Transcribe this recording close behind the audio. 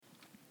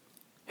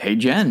Hey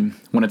Jen,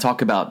 want to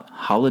talk about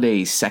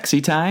holiday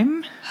sexy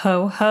time?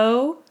 Ho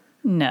ho,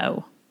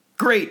 no.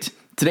 Great!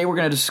 Today we're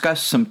going to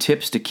discuss some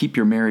tips to keep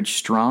your marriage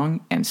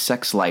strong and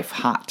sex life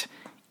hot,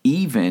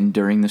 even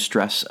during the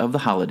stress of the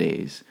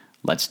holidays.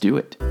 Let's do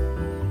it.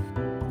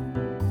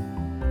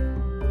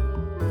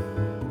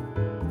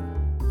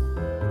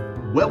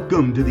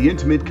 Welcome to the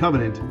Intimate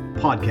Covenant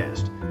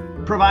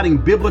podcast, providing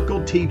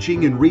biblical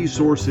teaching and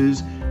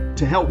resources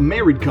to help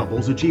married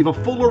couples achieve a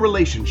fuller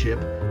relationship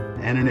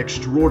and an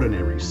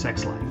extraordinary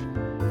sex life.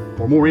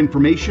 For more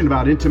information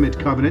about Intimate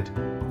Covenant,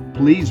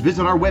 please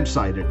visit our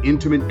website at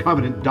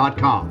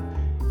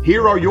intimatecovenant.com.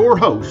 Here are your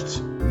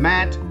hosts,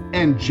 Matt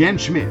and Jen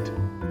Schmidt.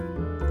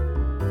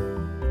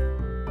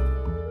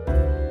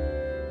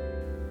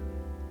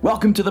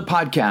 Welcome to the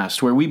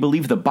podcast where we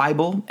believe the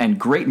Bible and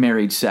great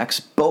married sex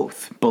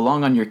both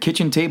belong on your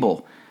kitchen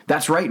table.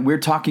 That's right, we're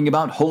talking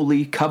about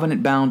holy,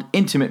 covenant-bound,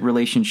 intimate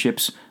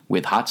relationships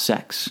with hot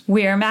sex.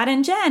 We're Matt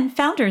and Jen,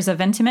 founders of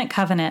Intimate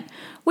Covenant.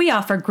 We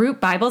offer group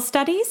Bible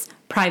studies,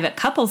 private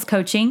couples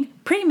coaching,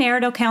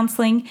 premarital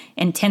counseling,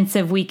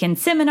 intensive weekend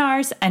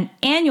seminars, an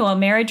annual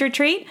marriage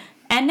retreat,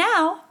 and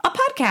now a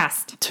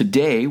podcast.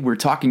 Today, we're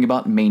talking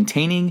about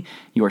maintaining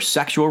your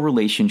sexual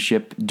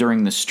relationship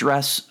during the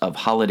stress of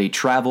holiday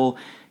travel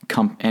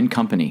and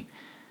company.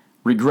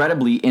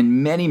 Regrettably,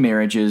 in many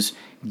marriages,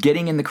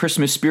 getting in the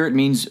Christmas spirit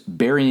means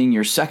burying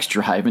your sex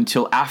drive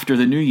until after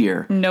the new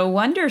year. No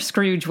wonder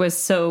Scrooge was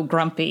so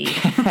grumpy.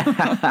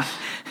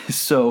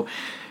 So,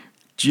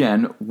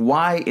 Jen,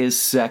 why is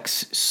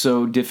sex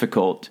so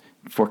difficult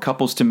for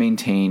couples to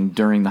maintain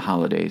during the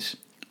holidays?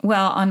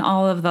 Well, on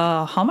all of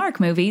the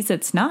Hallmark movies,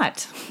 it's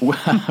not.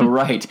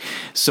 Right.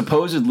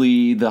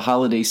 Supposedly, the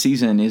holiday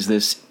season is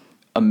this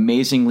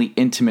amazingly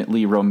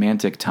intimately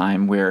romantic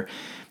time where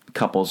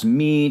couples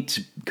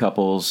meet,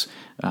 couples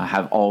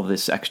have all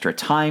this extra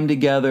time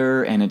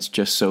together, and it's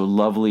just so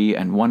lovely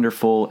and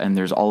wonderful, and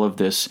there's all of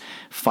this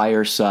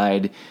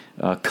fireside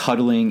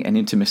cuddling and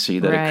intimacy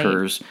that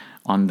occurs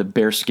on the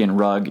bearskin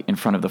rug in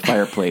front of the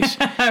fireplace.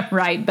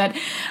 Right, but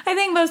I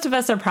think most of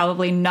us are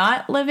probably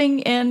not living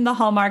in the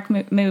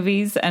Hallmark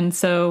movies, and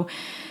so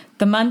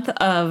the month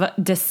of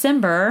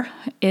December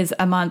is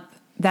a month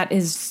that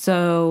is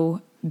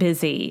so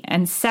busy,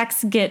 and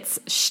sex gets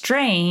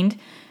strained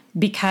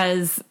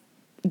because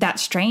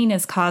that strain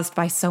is caused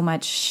by so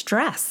much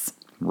stress.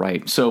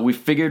 Right. So we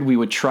figured we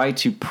would try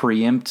to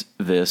preempt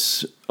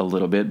this a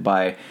little bit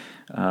by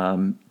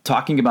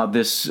talking about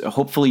this,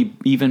 hopefully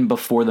even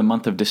before the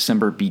month of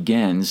December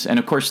begins. And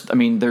of course, I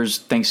mean, there's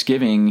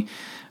Thanksgiving,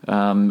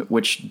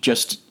 which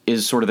just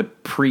is sort of the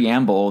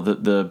preamble,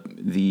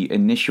 the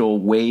initial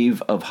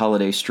wave of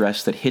holiday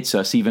stress that hits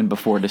us even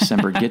before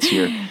December gets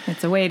here.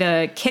 It's a way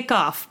to kick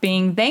off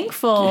being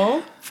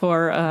thankful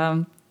for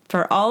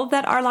all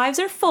that our lives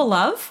are full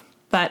of.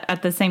 But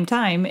at the same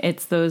time,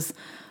 it's those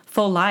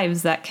full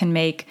lives that can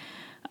make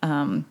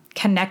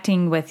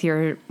connecting with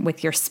your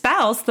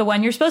spouse, the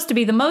one you're supposed to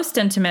be the most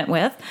intimate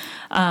with.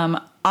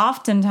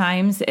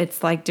 Oftentimes,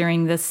 it's like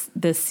during this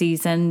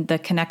season, the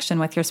connection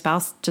with your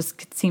spouse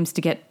just seems to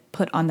get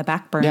put on the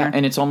back burner. Yeah,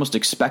 and it's almost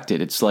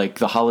expected. It's like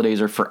the holidays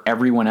are for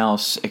everyone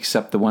else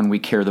except the one we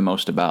care the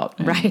most about.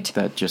 And right.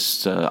 That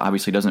just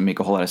obviously doesn't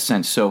make a whole lot of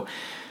sense. So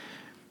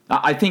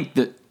I think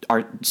that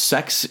our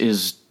sex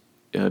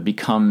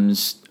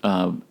becomes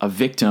a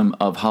victim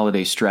of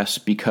holiday stress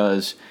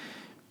because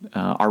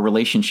our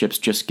relationships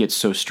just get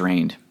so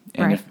strained.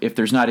 And right. if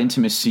there's not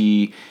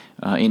intimacy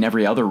in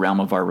every other realm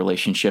of our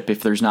relationship,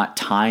 if there's not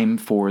time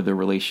for the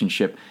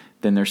relationship,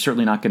 then there's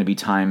certainly not going to be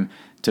time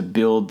to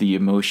build the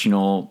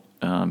emotional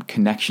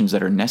connections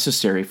that are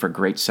necessary for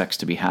great sex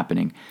to be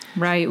happening.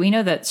 Right. We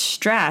know that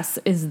stress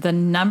is the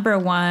number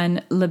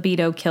one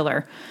libido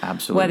killer.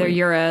 Absolutely. Whether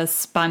you're a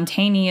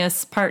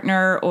spontaneous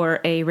partner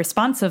or a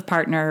responsive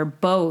partner,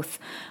 both,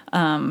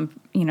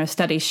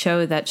 studies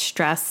show that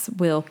stress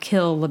will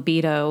kill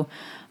libido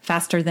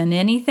faster than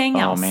anything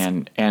else. Oh,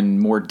 man. And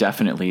more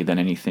definitely than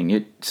anything.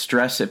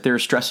 If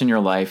there's stress in your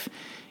life,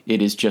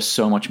 it is just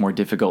so much more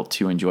difficult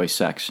to enjoy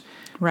sex.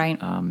 Right.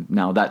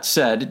 Now, that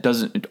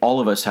said,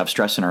 all of us have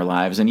stress in our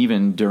lives, and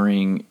even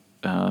during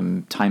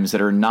times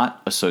that are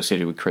not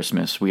associated with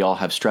Christmas, we all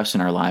have stress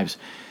in our lives.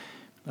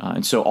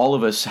 And so all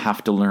of us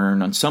have to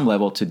learn on some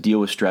level to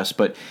deal with stress,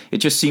 but it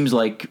just seems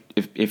like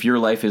if your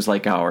life is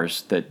like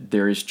ours, that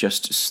there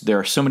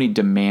are so many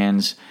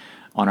demands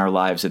on our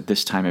lives at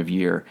this time of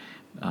year.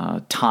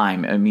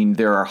 Time. I mean,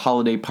 there are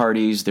holiday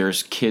parties,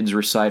 there's kids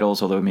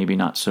recitals, although maybe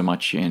not so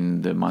much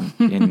in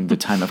the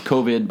time of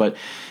COVID, but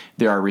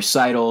there are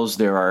recitals,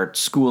 there are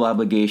school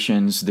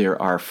obligations, there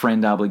are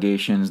friend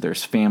obligations,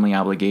 there's family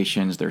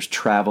obligations, there's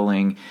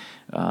traveling.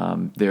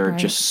 There are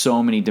just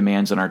so many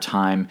demands on our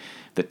time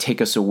that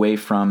take us away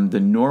from the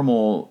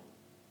normal,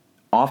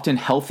 often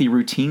healthy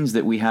routines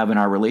that we have in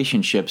our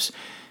relationships.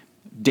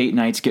 Date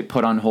nights get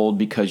put on hold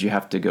because you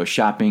have to go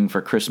shopping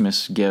for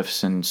Christmas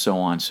gifts and so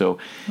on. So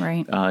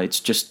right. It's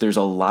just, there's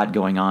a lot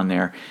going on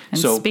there. And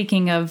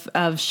speaking of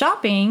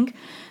shopping,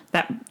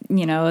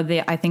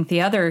 I think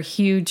the other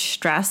huge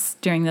stress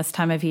during this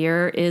time of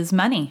year is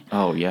money.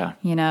 Oh yeah.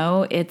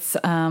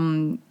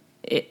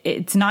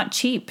 It's not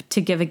cheap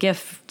to give a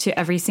gift to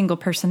every single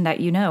person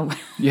that you know.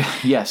 Yeah.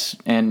 Yes.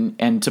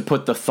 And to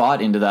put the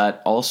thought into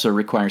that also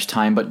requires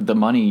time, but the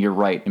money, you're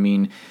right. I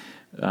mean,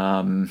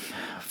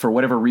 for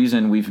whatever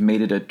reason, we've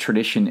made it a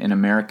tradition in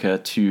America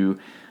to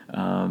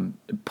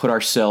put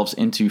ourselves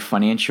into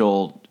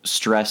financial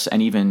stress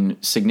and even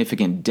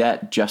significant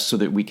debt just so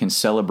that we can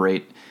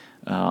celebrate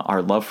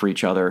our love for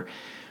each other.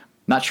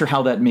 Not sure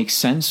how that makes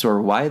sense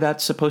or why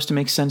that's supposed to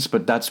make sense,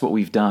 but that's what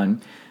we've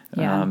done.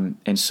 Yeah.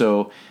 And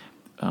so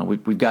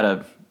we've got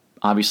to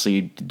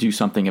obviously do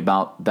something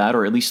about that,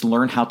 or at least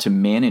learn how to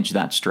manage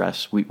that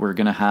stress. We're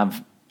going to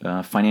have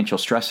financial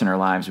stress in our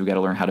lives. We've got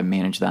to learn how to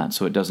manage that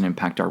so it doesn't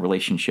impact our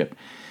relationship.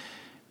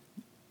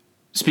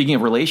 Speaking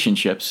of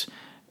relationships,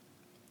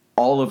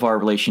 all of our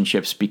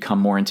relationships become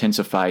more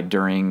intensified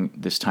during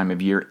this time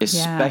of year,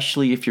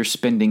 especially if you're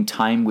spending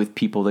time with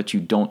people that you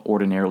don't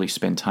ordinarily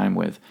spend time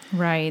with.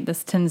 Right.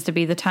 This tends to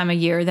be the time of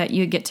year that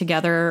you get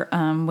together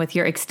with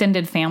your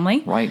extended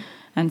family. Right.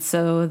 And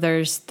so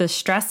there's the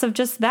stress of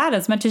just that.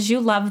 As much as you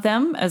love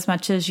them, as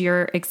much as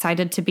you're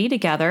excited to be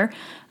together,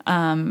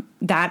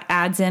 that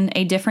adds in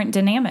a different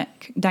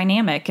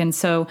dynamic. And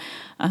so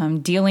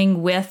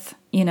dealing with,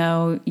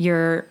 your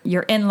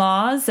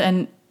in-laws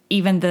and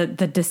even the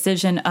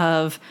decision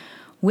of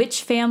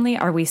which family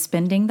are we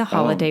spending the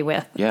holiday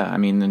with? Yeah, I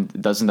mean,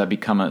 doesn't that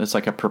become it's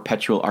like a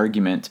perpetual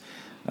argument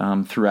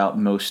throughout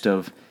most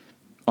of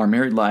our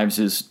married lives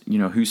is,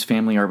 whose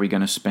family are we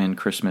going to spend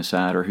Christmas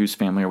at, or whose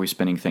family are we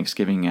spending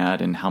Thanksgiving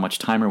at, and how much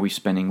time are we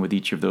spending with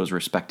each of those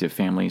respective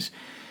families?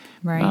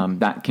 Right.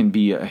 That can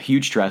be a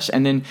huge stress.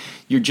 And then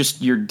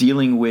you're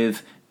dealing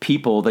with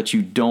people that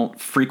you don't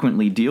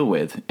frequently deal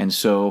with. And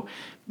so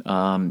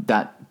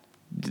that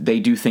they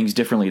do things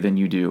differently than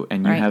you do,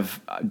 and you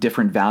have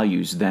different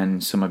values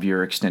than some of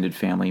your extended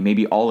family,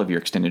 maybe all of your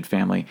extended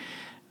family.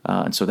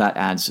 And so that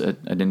adds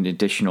an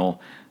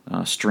additional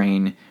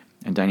strain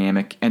and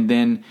dynamic. And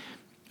then,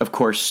 of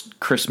course,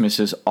 Christmas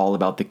is all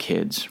about the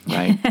kids,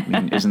 right? I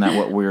mean, isn't that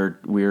what we're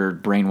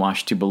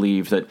brainwashed to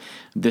believe, that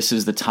this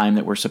is the time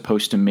that we're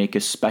supposed to make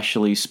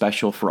especially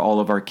special for all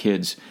of our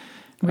kids?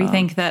 We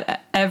think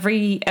that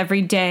every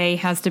day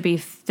has to be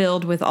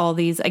filled with all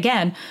these,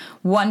 again,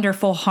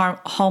 wonderful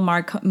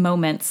hallmark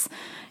moments.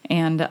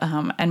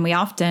 And we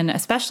often,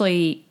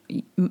 especially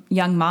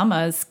young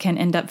mamas, can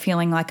end up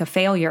feeling like a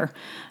failure,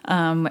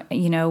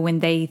 when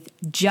they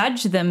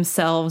judge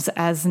themselves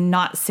as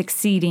not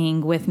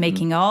succeeding with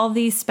making all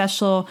these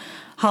special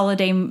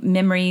holiday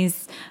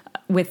memories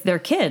with their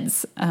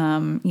kids.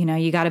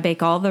 You got to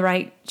bake all the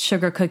right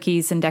sugar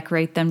cookies and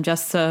decorate them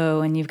just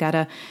so, and you've got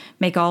to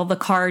make all the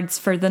cards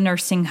for the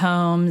nursing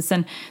homes.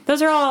 And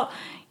those are all,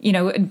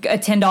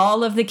 attend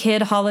all of the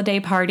kid holiday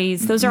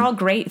parties. Those are all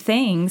great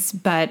things,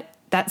 but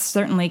that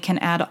certainly can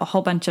add a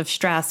whole bunch of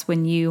stress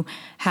when you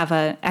have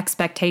an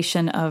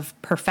expectation of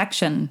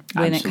perfection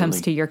when it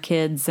comes to your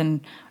kids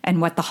and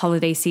what the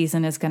holiday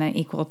season is going to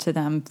equal to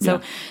them.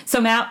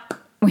 So Matt,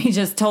 we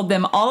just told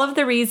them all of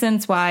the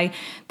reasons why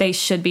they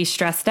should be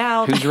stressed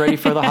out. Who's ready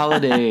for the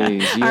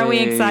holidays? Are we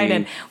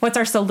excited? What's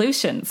our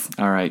solutions?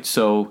 All right.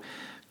 So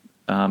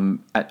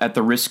at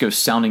the risk of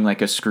sounding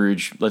like a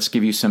Scrooge, let's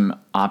give you some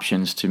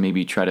options to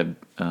maybe try to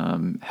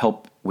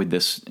help with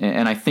this.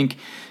 And I think,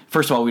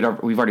 first of all,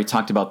 we've already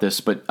talked about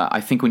this, but I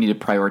think we need to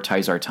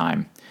prioritize our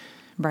time.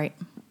 Right.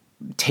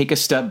 Take a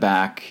step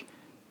back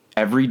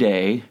every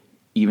day,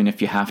 even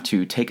if you have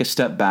to. Take a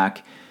step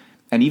back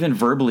and even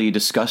verbally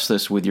discuss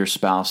this with your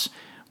spouse.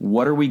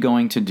 What are we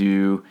going to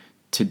do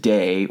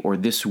today or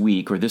this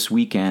week or this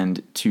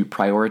weekend to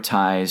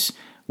prioritize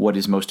what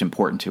is most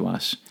important to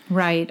us?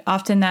 Right.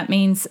 Often that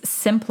means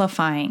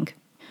simplifying.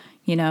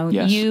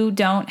 Yes. You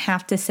don't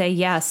have to say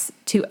yes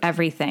to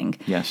everything.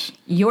 Yes.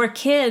 Your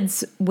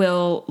kids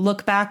will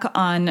look back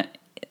on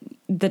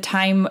the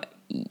time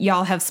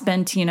y'all have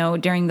spent,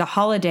 during the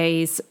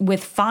holidays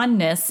with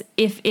fondness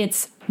if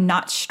it's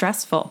not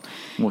stressful.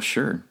 Well,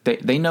 sure.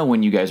 They know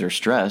when you guys are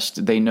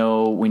stressed. They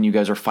know when you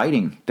guys are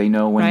fighting. They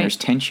know when there's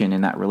tension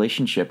in that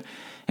relationship.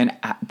 And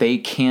they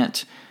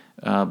can't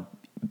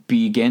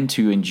begin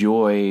to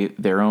enjoy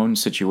their own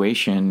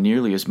situation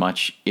nearly as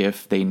much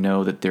if they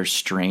know that there's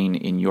strain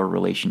in your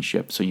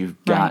relationship. So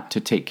you've got to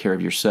take care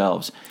of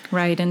yourselves.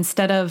 Right.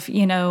 Instead of,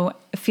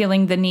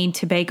 feeling the need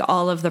to bake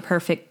all of the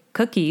perfect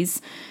cookies,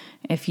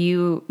 if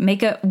you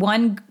make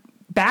one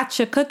batch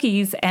of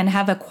cookies and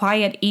have a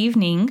quiet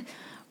evening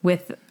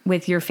with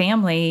your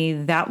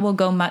family, that will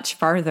go much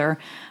farther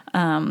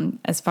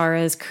as far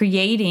as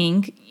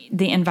creating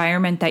the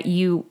environment that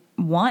you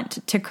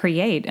want to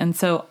create. And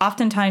so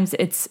oftentimes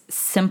it's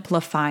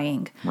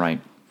simplifying. Right.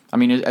 I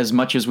mean, as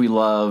much as we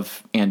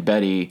love Aunt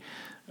Betty,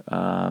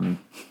 and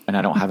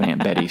I don't have an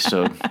Aunt Betty,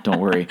 so don't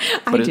worry.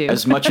 But I do.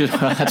 As much as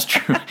that's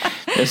true,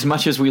 as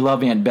much as we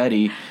love Aunt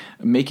Betty,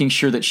 making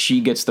sure that she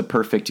gets the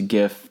perfect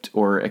gift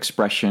or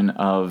expression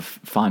of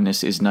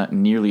fondness is not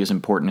nearly as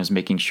important as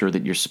making sure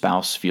that your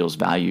spouse feels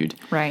valued.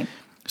 Right.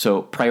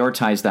 So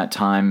prioritize that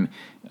time.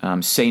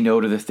 Say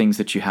no to the things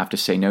that you have to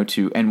say no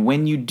to. And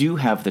when you do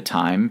have the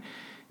time,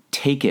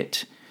 take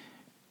it.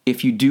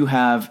 If you do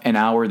have an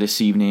hour this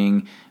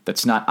evening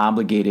that's not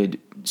obligated,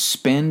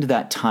 spend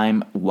that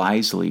time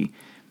wisely.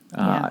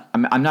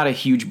 I'm not a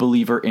huge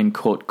believer in,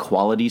 quote,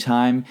 quality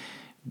time,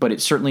 but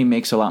it certainly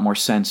makes a lot more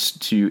sense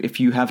to, if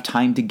you have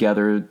time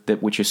together,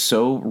 that which is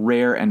so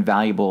rare and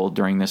valuable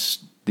during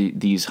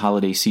these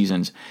holiday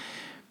seasons,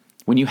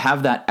 when you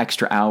have that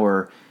extra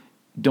hour,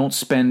 don't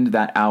spend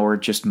that hour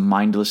just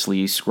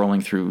mindlessly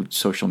scrolling through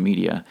social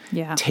media.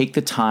 Yeah. Take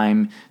the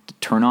time to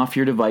turn off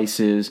your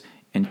devices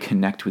and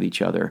connect with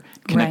each other.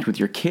 Connect with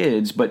your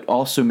kids, but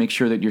also make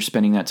sure that you're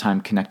spending that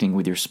time connecting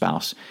with your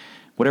spouse.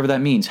 Whatever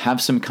that means,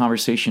 have some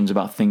conversations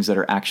about things that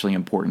are actually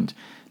important,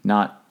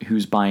 not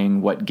who's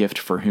buying what gift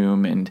for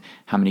whom and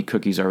how many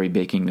cookies are we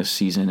baking this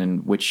season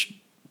and which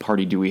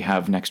party do we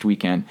have next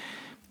weekend,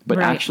 but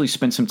actually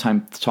spend some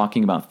time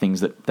talking about things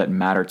that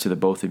matter to the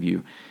both of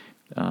you.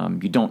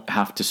 You don't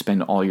have to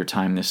spend all your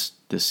time this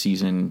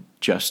season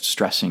just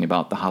stressing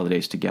about the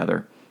holidays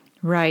together.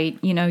 Right.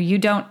 You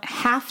don't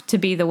have to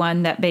be the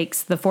one that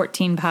bakes the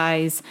 14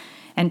 pies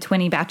and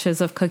 20 batches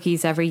of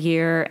cookies every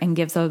year and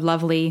gives a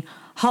lovely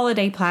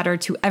holiday platter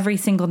to every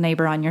single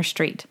neighbor on your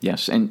street.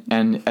 Yes.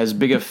 And as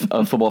big a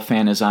football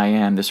fan as I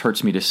am, this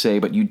hurts me to say,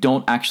 but you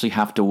don't actually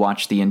have to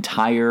watch the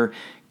entire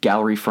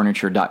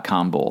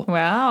GalleryFurniture.com bowl.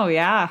 Wow,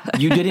 yeah.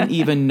 You didn't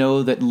even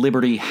know that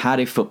Liberty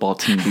had a football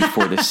team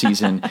before this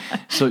season,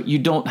 so you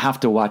don't have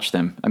to watch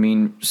them. I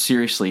mean,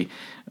 seriously,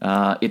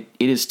 it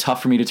is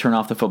tough for me to turn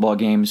off the football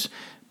games,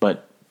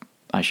 but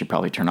I should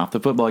probably turn off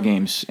the football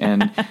games.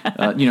 And,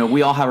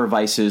 we all have our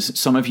vices.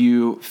 Some of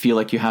you feel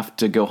like you have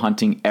to go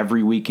hunting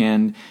every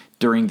weekend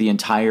during the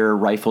entire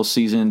rifle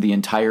season, the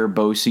entire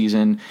bow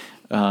season,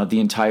 the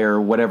entire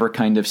whatever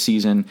kind of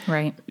season.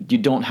 Right. You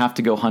don't have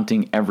to go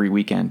hunting every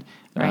weekend.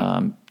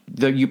 Right.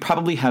 You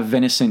probably have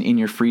venison in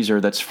your freezer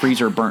that's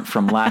freezer burnt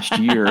from last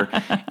year,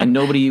 and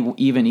nobody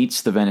even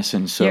eats the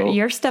venison. So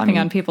you're stepping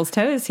on people's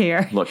toes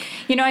here. Look,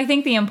 I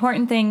think the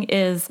important thing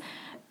is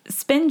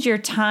spend your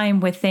time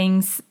with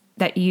things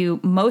that you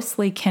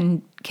mostly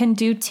can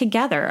do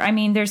together. I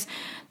mean, there's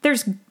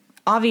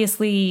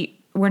obviously,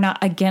 we're not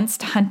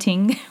against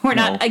hunting. We're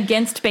not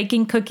against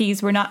baking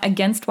cookies. We're not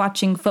against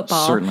watching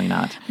football. Certainly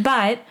not.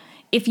 But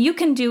if you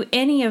can do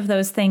any of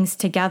those things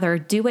together,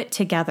 do it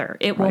together.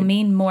 It will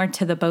mean more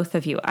to the both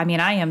of you. I mean,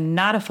 I am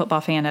not a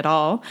football fan at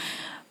all,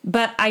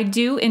 but I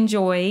do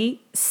enjoy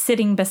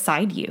sitting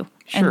beside you.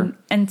 Sure.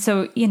 And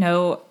so,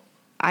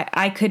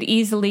 I could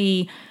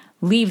easily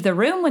leave the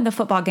room when the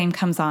football game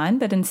comes on,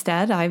 but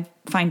instead I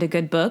find a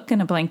good book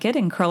and a blanket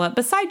and curl up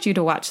beside you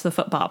to watch the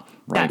football.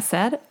 Right. That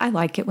said, I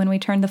like it when we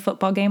turn the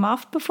football game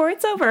off before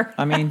it's over.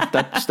 I mean,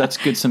 that's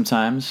good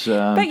sometimes.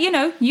 But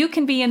you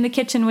can be in the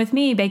kitchen with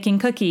me baking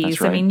cookies.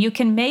 That's right. I mean, you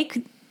can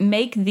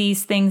make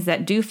these things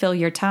that do fill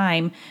your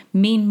time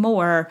mean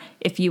more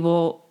if you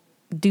will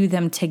do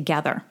them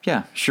together.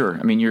 Yeah, sure.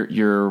 I mean,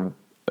 you're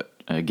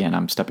again,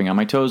 I'm stepping on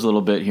my toes a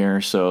little bit here,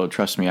 so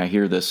trust me, I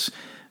hear this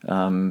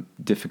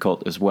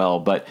difficult as well.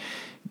 But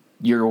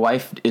your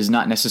wife is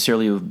not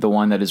necessarily the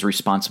one that is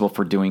responsible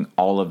for doing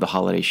all of the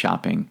holiday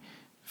shopping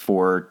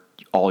for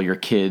all your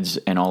kids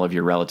and all of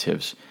your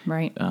relatives.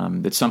 Right.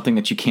 It's something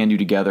that you can do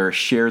together.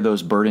 Share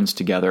those burdens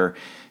together.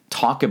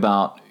 Talk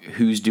about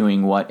who's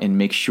doing what, and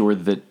make sure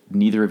that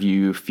neither of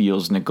you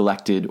feels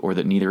neglected or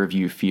that neither of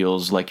you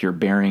feels like you're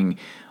bearing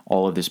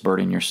all of this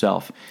burden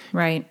yourself.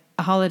 Right.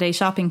 Holiday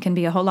shopping can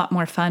be a whole lot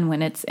more fun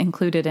when it's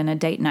included in a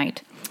date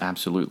night.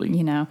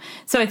 Absolutely.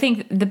 So I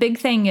think the big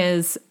thing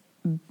is,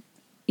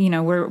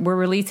 we're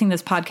releasing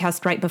this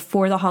podcast right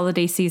before the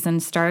holiday season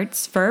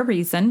starts for a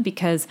reason,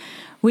 because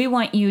we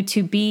want you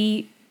to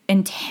be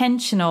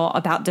intentional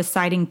about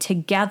deciding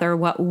together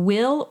what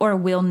will or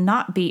will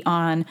not be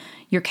on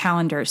your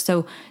calendar.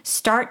 So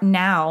start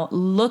now,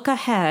 look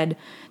ahead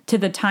to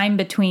the time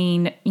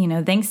between,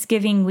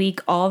 Thanksgiving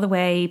week all the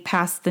way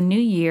past the new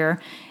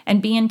year,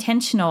 and be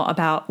intentional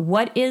about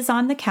what is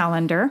on the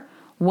calendar.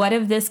 What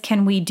of this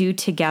can we do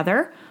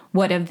together?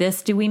 What of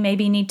this do we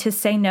maybe need to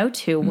say no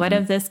to? Mm-hmm. What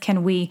of this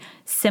can we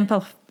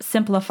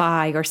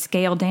simplify or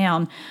scale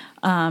down?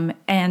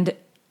 And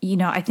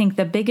I think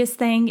the biggest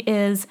thing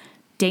is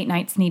date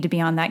nights need to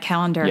be on that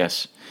calendar.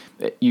 Yes.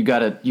 You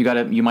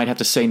might have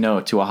to say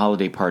no to a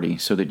holiday party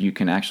so that you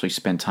can actually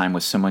spend time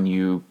with someone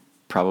you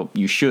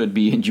should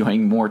be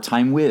enjoying more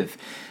time with.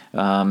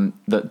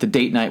 The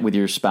date night with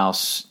your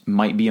spouse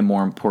might be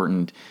more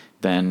important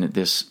than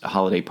this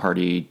holiday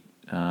party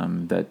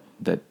that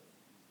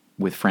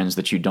with friends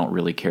that you don't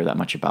really care that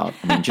much about.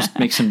 I mean, just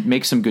make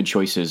some good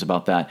choices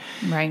about that.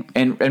 Right.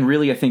 And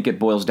really, I think it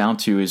boils down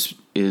to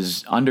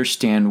is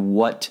understand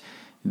what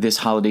this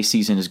holiday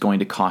season is going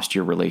to cost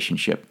your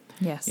relationship.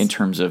 Yes. In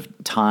terms of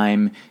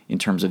time, in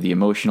terms of the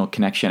emotional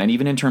connection, and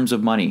even in terms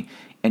of money.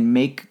 And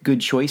make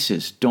good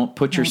choices. Don't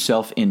put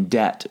yourself in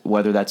debt,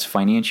 whether that's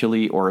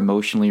financially or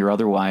emotionally or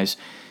otherwise,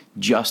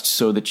 just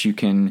so that you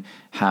can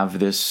have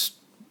this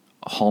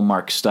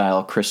Hallmark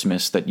style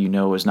Christmas that you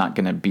know is not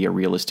going to be a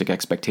realistic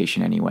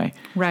expectation anyway.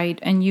 Right.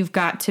 And you've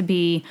got to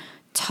be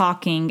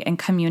talking and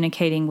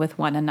communicating with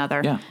one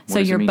another. Yeah. So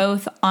you're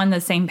both on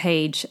the same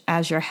page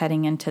as you're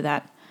heading into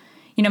that.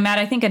 You know, Matt,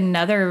 I think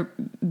another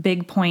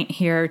big point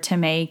here to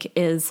make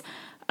is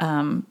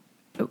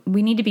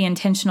we need to be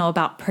intentional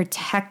about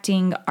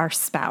protecting our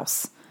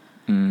spouse.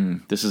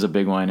 This is a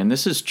big one. And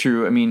this is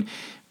true. I mean,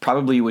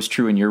 probably was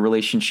true in your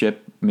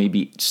relationship,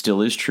 maybe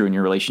still is true in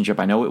your relationship.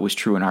 I know it was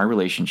true in our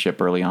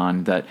relationship early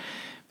on that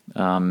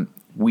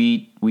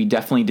we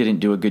definitely didn't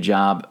do a good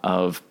job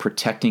of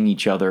protecting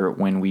each other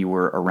when we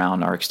were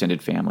around our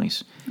extended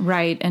families.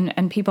 Right.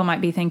 And people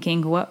might be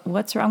thinking,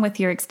 what's wrong with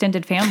your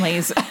extended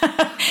families?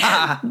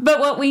 But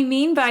what we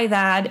mean by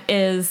that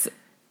is,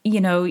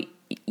 you know,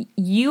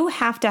 you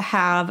have to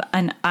have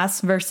an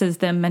us versus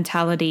them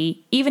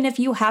mentality, even if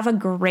you have a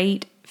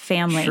great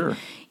family. Sure.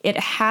 It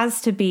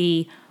has to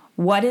be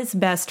what is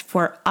best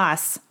for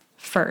us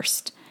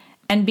first,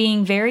 and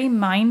being very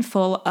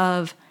mindful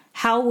of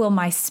how will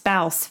my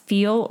spouse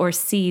feel or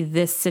see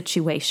this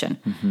situation.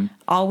 Mm-hmm.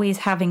 Always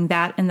having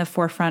that in the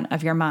forefront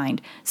of your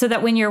mind so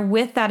that when you're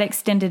with that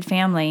extended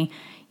family,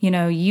 you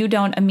know, you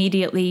don't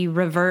immediately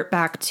revert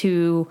back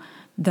to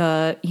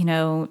the, you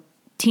know,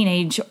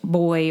 teenage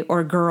boy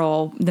or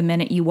girl the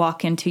minute you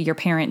walk into your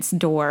parents'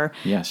 door.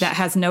 Yes. That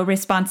has no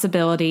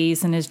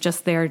responsibilities and is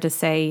just there to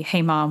say,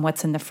 hey, Mom,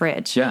 what's in the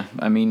fridge? Yeah.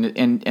 I mean,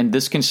 and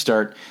this can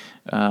start.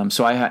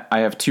 So I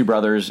have two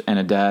brothers and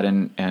a dad,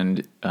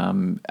 and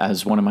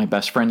as one of my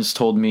best friends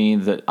told me,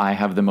 that I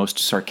have the most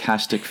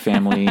sarcastic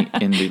family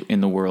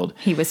in the world.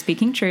 He was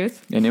speaking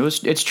truth. And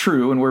it's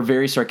true, and we're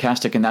very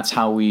sarcastic, and that's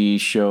how we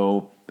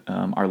show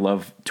our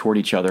love toward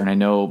each other. And I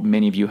know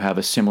many of you have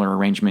a similar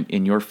arrangement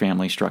in your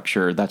family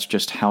structure. That's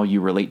just how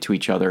you relate to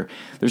each other.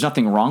 There's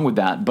nothing wrong with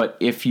that, but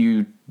if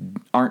you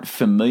aren't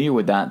familiar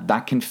with that,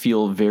 that can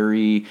feel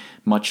very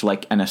much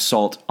like an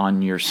assault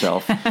on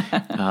yourself.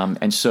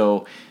 And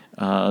so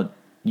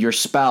your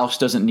spouse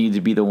doesn't need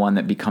to be the one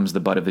that becomes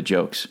the butt of the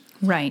jokes.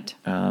 Right.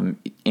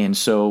 And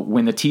so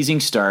when the teasing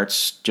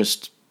starts,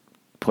 just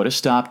put a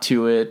stop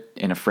to it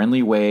in a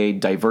friendly way,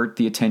 divert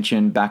the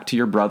attention back to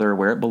your brother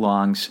where it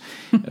belongs,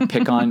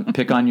 pick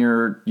on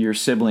your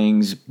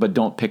siblings, but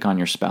don't pick on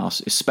your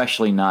spouse,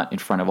 especially not in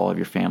front of all of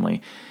your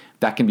family.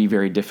 That can be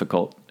very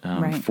difficult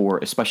Right.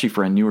 especially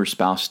for a newer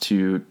spouse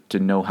to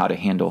know how to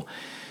handle.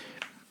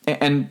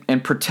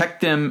 And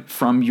protect them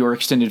from your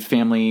extended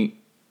family.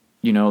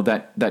 You know,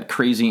 that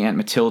crazy Aunt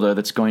Matilda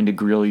that's going to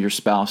grill your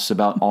spouse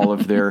about all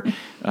of their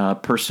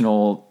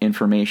personal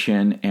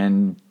information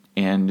and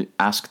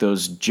ask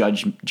those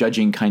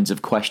judging kinds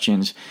of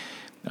questions.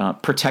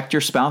 Protect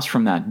your spouse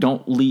from that.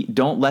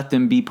 Don't let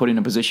them be put in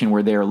a position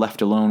where they are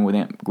left alone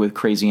with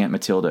crazy Aunt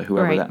Matilda,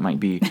 whoever Right. that might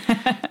be.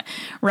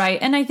 Right.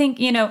 And I think,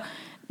 you know,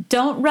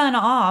 don't run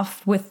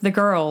off with the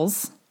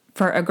girls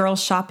for a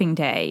girls' shopping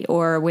day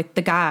or with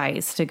the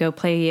guys to go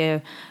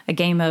play a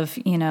game of,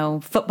 you know,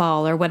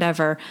 football or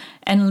whatever,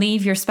 and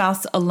leave your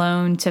spouse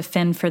alone to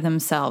fend for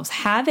themselves.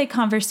 Have a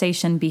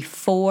conversation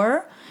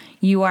before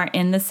you are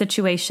in the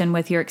situation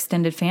with your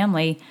extended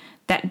family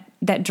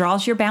that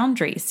draws your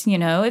boundaries. You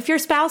know, if your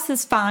spouse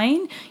is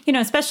fine, you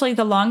know, especially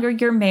the longer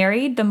you're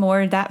married, the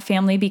more that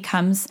family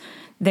becomes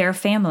their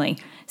family.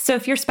 So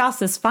if your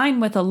spouse is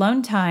fine with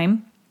alone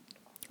time,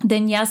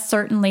 then yes,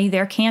 certainly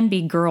there can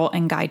be girl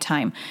and guy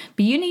time.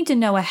 But you need to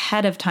know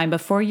ahead of time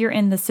before you're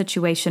in the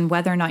situation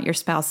whether or not your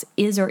spouse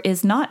is or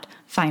is not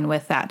fine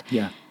with that.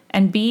 Yeah.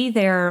 And be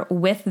there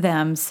with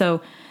them.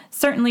 So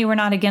certainly we're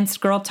not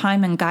against girl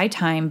time and guy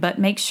time, but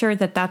make sure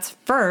that that's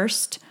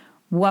first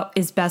what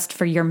is best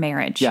for your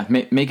marriage. Yeah,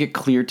 make it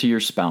clear to your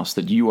spouse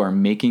that you are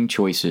making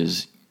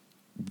choices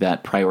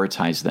that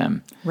prioritize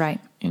them. Right.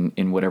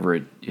 In whatever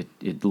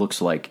it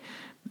looks like.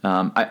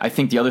 I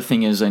think the other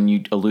thing is, and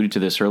you alluded to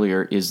this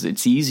earlier, is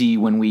it's easy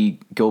when we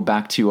go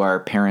back to our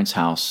parents'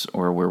 house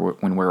or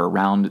when we're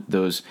around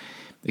those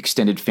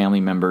extended family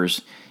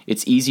members,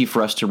 it's easy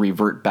for us to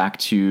revert back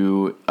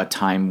to a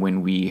time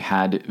when we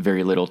had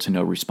very little to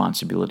no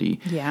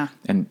responsibility. Yeah.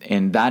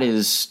 And that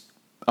is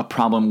a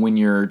problem when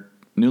you're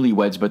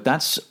newlyweds, but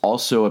that's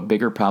also a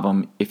bigger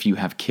problem if you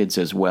have kids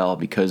as well,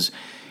 because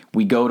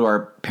we go to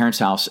our parents'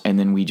 house and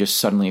then we just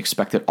suddenly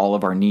expect that all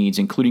of our needs,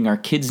 including our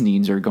kids'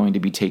 needs, are going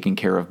to be taken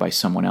care of by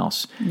someone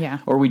else. Yeah.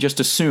 Or we just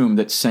assume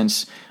that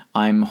since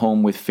I'm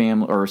home with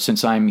family, or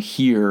since I'm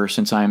here,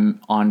 since I'm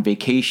on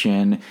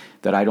vacation,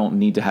 that I don't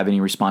need to have any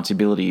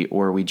responsibility.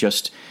 Or we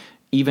just,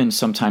 even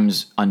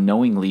sometimes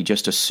unknowingly,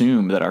 just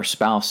assume that our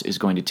spouse is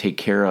going to take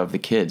care of the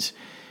kids.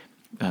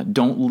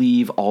 Don't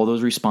leave all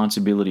those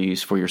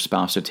responsibilities for your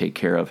spouse to take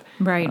care of.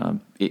 Right.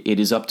 It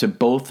is up to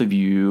both of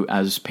you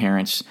as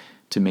parents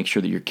to make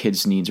sure that your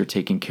kids' needs are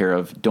taken care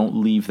of. Don't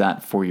leave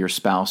that for your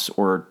spouse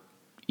or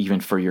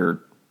even for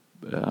your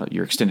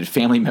extended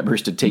family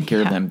members to take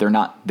care of them. They're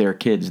not their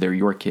kids. They're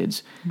your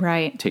kids.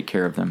 Right. Take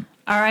care of them.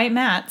 All right,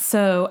 Matt.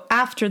 So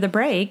after the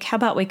break, how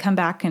about we come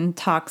back and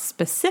talk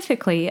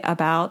specifically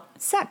about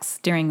sex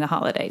during the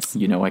holidays?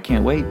 You know, I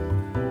can't wait.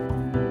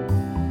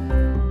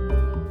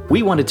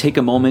 We want to take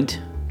a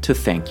moment to to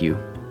thank you.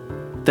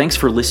 Thanks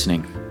for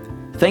listening.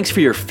 Thanks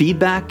for your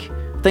feedback.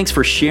 Thanks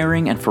for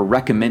sharing and for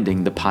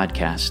recommending the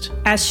podcast.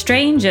 As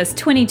strange as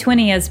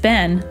 2020 has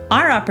been,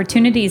 our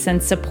opportunities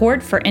and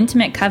support for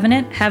Intimate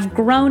Covenant have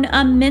grown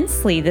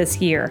immensely this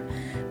year.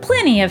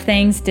 Plenty of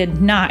things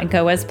did not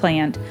go as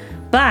planned,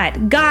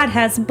 but God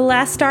has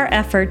blessed our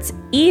efforts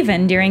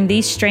even during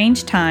these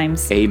strange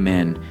times.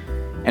 Amen.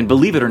 And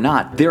believe it or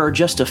not, there are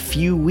just a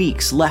few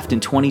weeks left in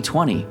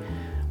 2020.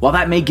 While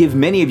that may give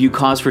many of you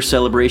cause for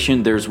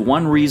celebration, there's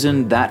one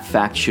reason that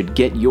fact should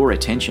get your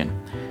attention.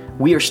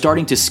 We are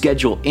starting to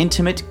schedule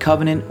Intimate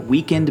Covenant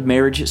Weekend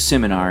Marriage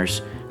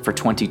Seminars for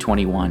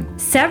 2021.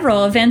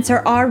 Several events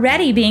are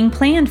already being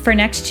planned for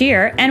next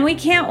year, and we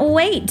can't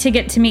wait to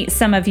get to meet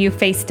some of you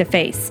face to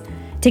face.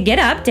 To get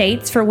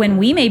updates for when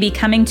we may be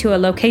coming to a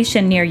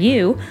location near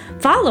you,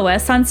 follow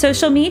us on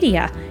social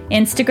media,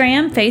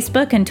 Instagram,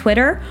 Facebook, and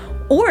Twitter,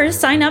 or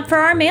sign up for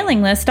our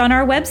mailing list on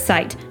our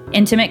website,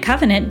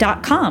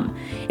 intimatecovenant.com.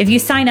 If you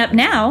sign up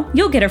now,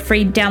 you'll get a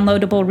free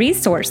downloadable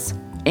resource.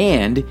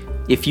 And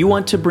if you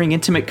want to bring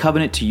Intimate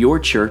Covenant to your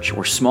church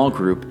or small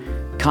group,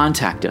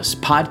 contact us,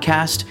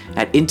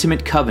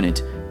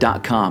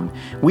 podcast@intimatecovenant.com.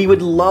 We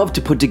would love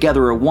to put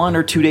together a 1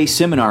 or 2 day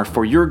seminar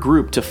for your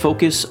group to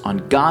focus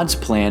on God's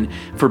plan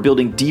for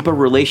building deeper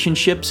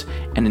relationships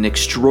and an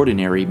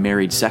extraordinary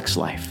married sex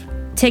life.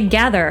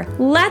 Together,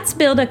 let's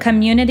build a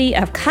community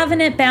of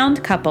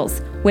covenant-bound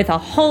couples with a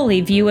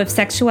holy view of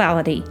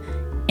sexuality.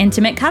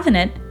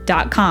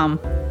 IntimateCovenant.com.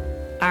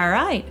 All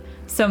right.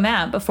 So,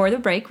 Matt, before the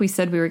break, we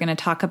said we were going to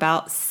talk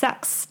about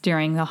sex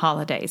during the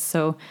holidays.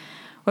 So,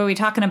 what are we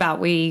talking about?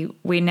 We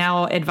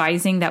now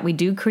advising that we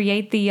do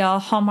create the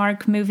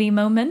Hallmark movie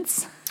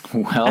moments?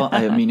 Well,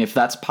 I mean, if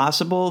that's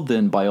possible,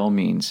 then by all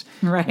means.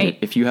 Right.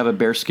 If you have a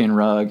bearskin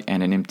rug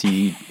and an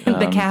empty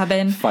the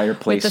cabin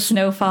fireplace. With the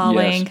snow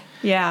falling.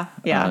 Yes.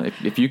 Yeah.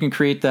 If you can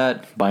create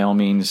that, by all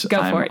means, Go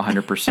I'm for it.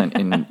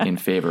 100% in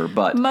favor.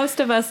 But most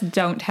of us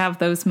don't have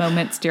those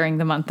moments during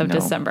the month of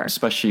December.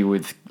 Especially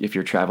if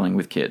you're traveling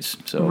with kids.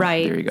 So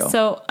right. There you go.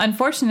 So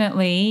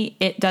unfortunately,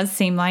 it does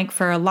seem like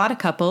for a lot of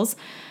couples,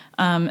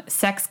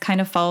 sex kind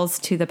of falls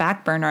to the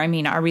back burner. I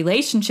mean, our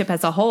relationship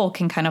as a whole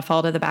can kind of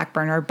fall to the back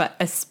burner, but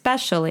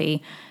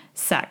especially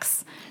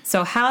sex.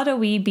 So how do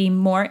we be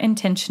more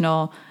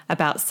intentional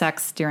about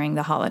sex during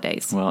the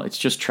holidays? Well, it's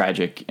just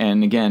tragic.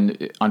 And again,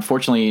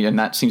 unfortunately, and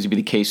that seems to be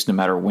the case no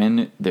matter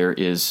when there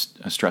is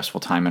a stressful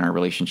time in our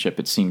relationship,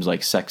 it seems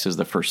like sex is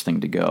the first thing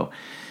to go.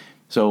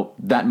 So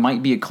that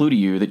might be a clue to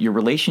you that your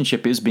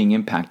relationship is being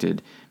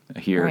impacted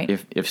here.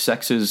 Right. If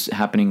sex is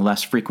happening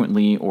less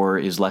frequently or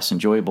is less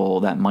enjoyable,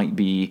 that might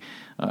be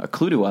a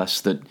clue to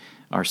us that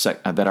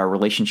our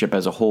relationship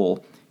as a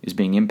whole is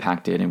being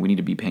impacted, and we need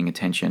to be paying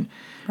attention.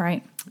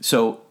 Right.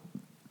 So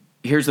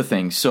here's the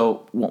thing.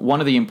 So one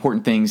of the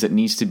important things that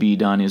needs to be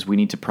done is we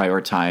need to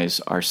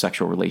prioritize our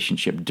sexual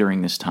relationship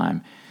during this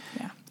time.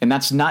 Yeah. And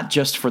that's not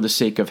just for the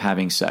sake of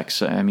having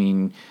sex. I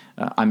mean,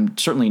 I'm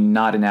certainly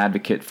not an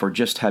advocate for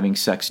just having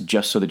sex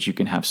just so that you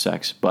can have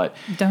sex, but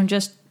Don't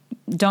just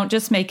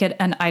make it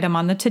an item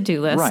on the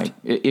to-do list. Right.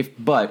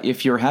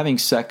 If you're having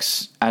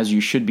sex, as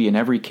you should be in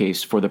every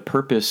case, for the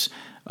purpose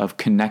of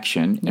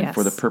connection and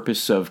for the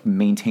purpose of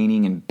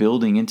maintaining and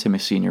building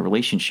intimacy in your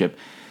relationship,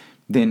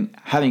 then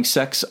having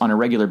sex on a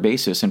regular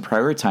basis and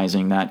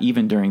prioritizing that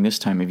even during this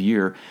time of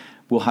year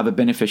will have a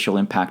beneficial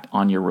impact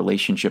on your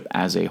relationship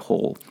as a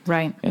whole.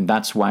 Right. And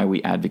that's why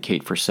we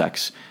advocate for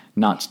sex,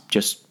 not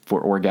just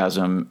for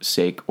orgasm's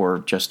sake or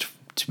just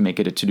to make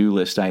it a to-do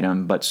list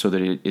item, but so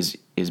that it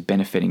is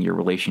benefiting your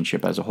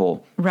relationship as a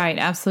whole. Right,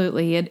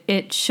 absolutely.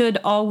 It should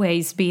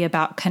always be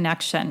about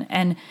connection.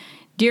 And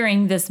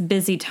during this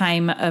busy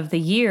time of the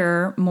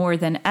year, more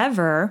than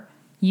ever,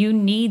 you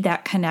need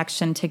that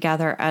connection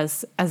together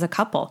as a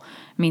couple.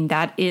 I mean,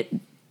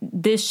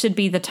 this should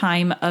be the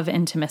time of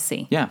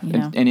intimacy. Yeah,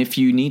 and if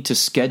you need to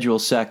schedule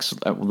sex,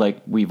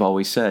 like we've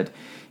always said,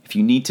 if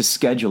you need to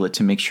schedule it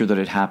to make sure that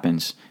it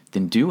happens,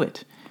 then do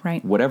it.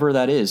 Right. Whatever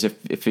that is,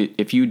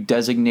 if you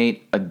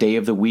designate a day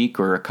of the week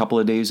or a couple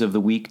of days of the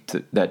week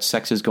that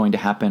sex is going to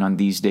happen on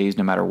these days,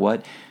 no matter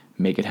what,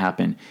 make it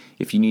happen.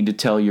 If you need to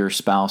tell your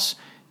spouse,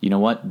 you know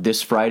what,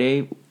 this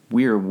Friday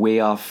we are way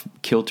off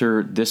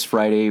kilter. This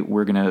Friday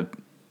we're going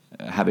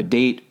to have a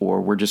date,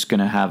 or we're just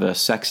going to have a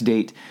sex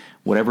date.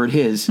 Whatever it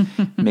is,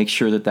 make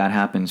sure that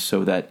happens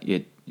so that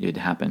it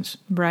happens.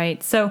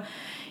 Right. So,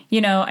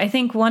 I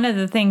think one of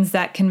the things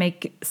that can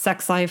make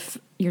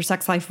your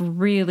sex life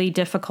really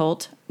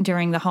difficult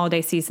during the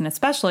holiday season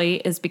especially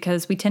is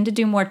because we tend to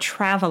do more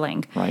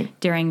traveling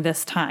during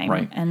this time.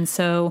 Right. And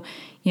so,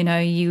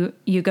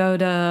 you go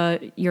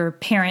to your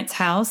parents'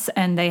 house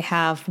and they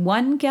have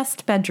one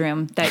guest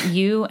bedroom that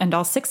you and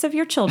all 6 of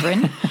your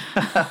children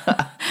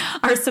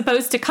are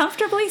supposed to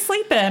comfortably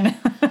sleep in.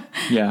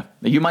 Yeah.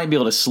 You might be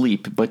able to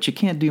sleep, but you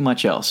can't do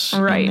much else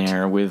in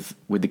there with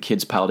the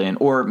kids piled in.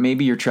 Or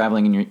maybe you're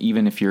traveling and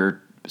even if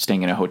you're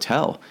staying in a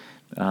hotel,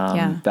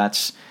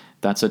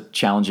 that's a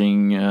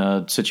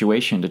challenging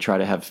situation to try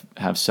to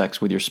have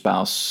sex with your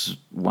spouse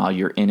while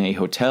you're in a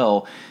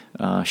hotel,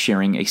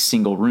 sharing a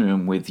single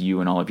room with you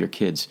and all of your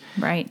kids.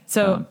 Right.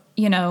 So,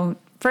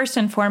 first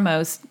and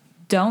foremost,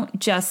 don't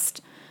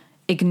just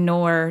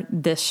ignore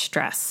this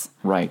stress.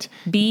 Right.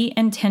 Be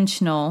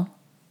intentional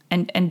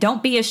and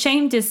don't be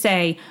ashamed to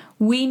say,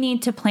 we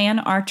need to plan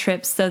our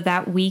trips so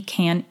that we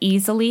can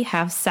easily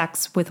have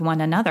sex with one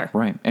another.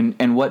 Right.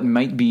 And what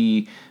might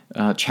be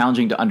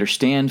challenging to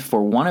understand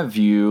for one of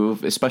you,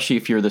 especially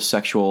if you're the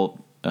sexual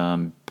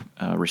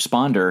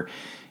responder,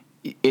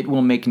 it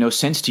will make no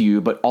sense to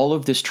you, but all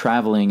of this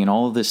traveling and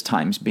all of this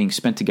time being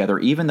spent together,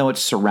 even though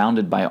it's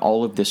surrounded by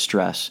all of this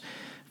stress,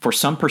 for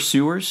some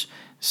pursuers,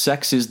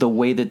 sex is the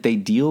way that they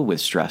deal with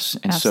stress.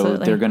 And Absolutely.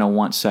 So they're going to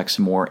want sex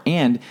more.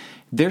 And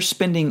they're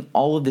spending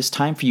all of this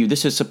time for you.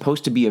 This is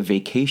supposed to be a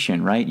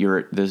vacation, right?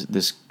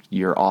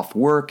 You're off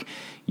work,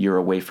 you're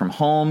away from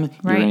home,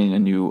 right. You're in a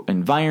new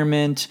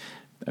environment.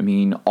 I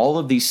mean, all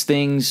of these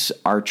things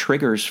are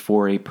triggers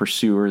for a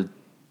pursuer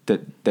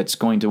that's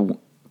going to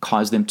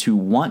cause them to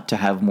want to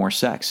have more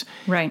sex.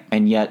 Right.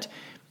 And yet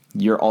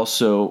you're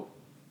also,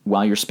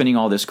 while you're spending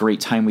all this great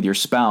time with your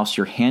spouse,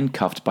 you're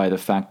handcuffed by the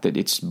fact that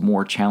it's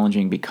more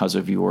challenging because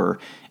of your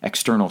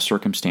external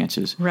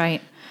circumstances.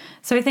 Right.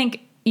 So I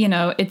think,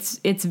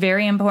 it's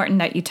very important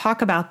that you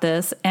talk about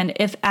this, and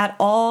if at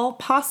all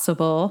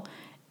possible,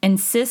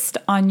 insist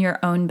on your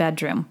own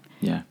bedroom.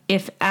 Yeah.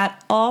 If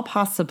at all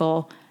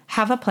possible,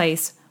 have a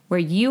place where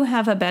you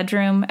have a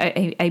bedroom,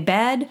 a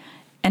bed,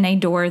 and a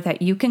door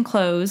that you can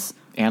close.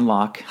 And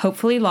lock.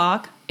 Hopefully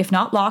lock. If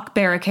not lock,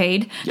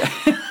 barricade. Yeah.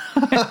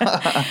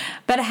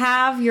 But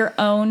have your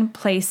own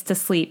place to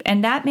sleep.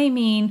 And that may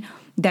mean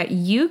that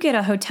you get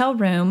a hotel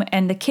room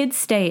and the kids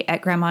stay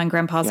at Grandma and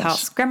Grandpa's Yes.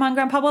 house. Grandma and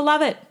Grandpa will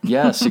love it.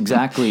 Yes,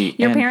 exactly.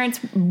 Your parents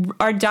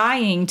are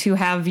dying to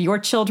have your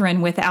children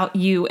without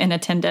you in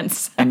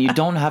attendance. And you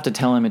don't have to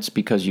tell them it's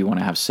because you want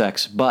to have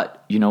sex,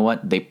 but you know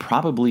what? They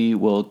probably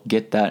will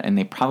get that, and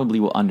they probably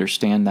will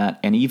understand that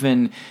and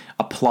even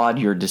applaud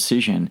your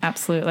decision.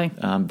 Absolutely.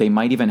 They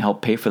might even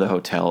help pay for the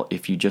hotel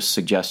if you just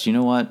suggest, you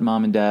know what,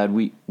 Mom and Dad,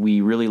 we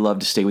really love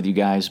to stay with you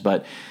guys,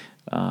 but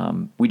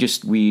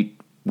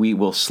we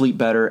will sleep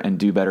better and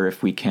do better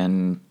if we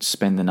can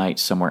spend the night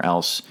somewhere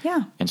else.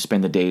 Yeah. And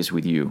spend the days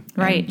with you.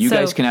 Right. And you So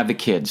guys can have the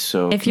kids.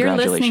 So if you're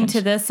listening congratulations.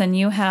 to this and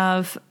you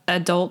have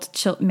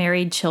adult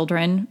married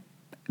children,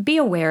 be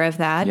aware of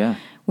that. Yeah.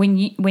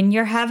 When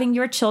you're having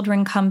your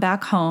children come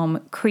back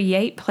home,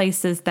 create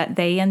places that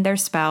they and their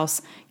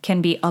spouse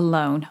can be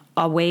alone,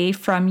 away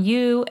from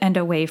you and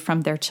away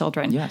from their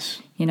children.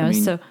 Yes.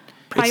 So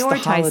prioritize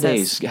it's the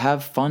holidays. this.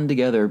 Have fun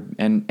together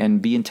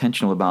and be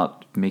intentional about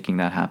making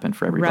that happen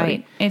for everybody.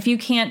 Right. If you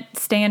can't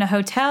stay in a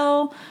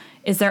hotel,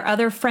 is there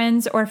other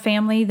friends or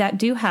family that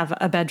do have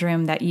a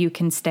bedroom that you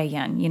can stay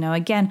in?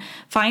 Again,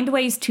 find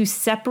ways to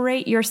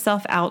separate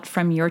yourself out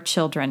from your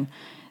children.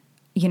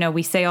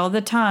 We say all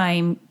the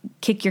time,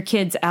 kick your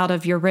kids out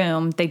of your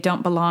room. They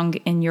don't belong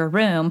in your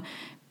room.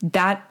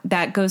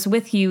 That goes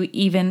with you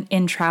even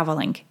in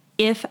traveling.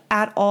 If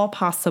at all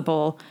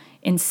possible,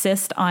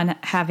 insist on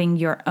having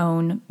your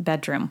own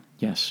bedroom.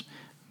 Yes.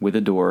 With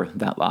a door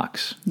that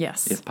locks.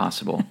 Yes. If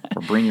possible.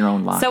 Or bring your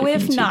own lock. So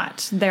if you need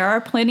not, there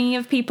are plenty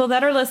of people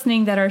that are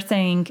listening that are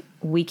saying,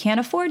 we can't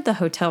afford the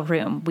hotel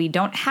room. We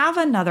don't have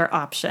another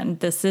option.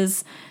 This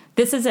is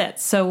it.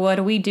 So what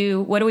do we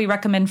do? What do we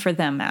recommend for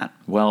them, Matt?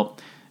 Well,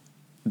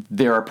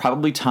 there are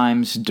probably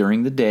times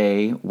during the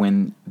day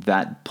when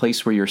that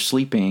place where you're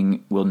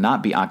sleeping will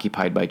not be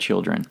occupied by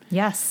children.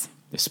 Yes.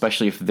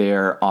 Especially if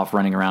they're off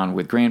running around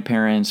with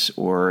grandparents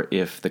or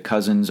if the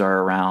cousins are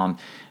around.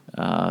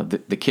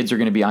 The kids are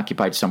going to be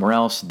occupied somewhere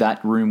else.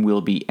 That room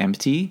will be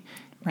empty,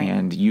 right.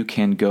 And you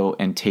can go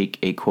and take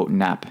a, quote,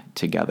 nap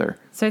together.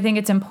 So I think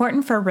it's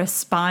important for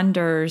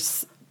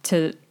responders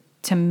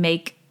to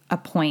make a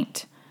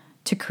point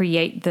to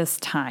create this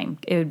time.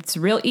 It's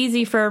real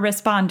easy for a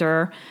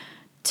responder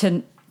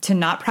to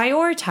not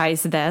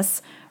prioritize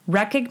this.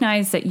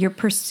 Recognize that your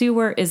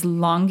pursuer is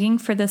longing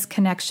for this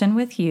connection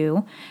with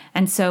you.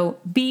 And so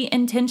be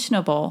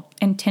intentional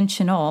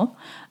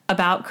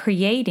about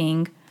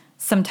creating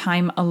some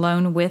time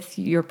alone with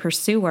your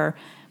pursuer.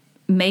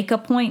 Make a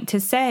point to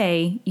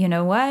say, you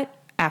know what,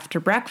 after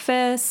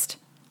breakfast,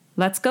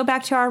 let's go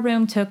back to our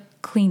room to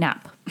clean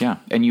up. Yeah,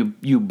 and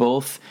you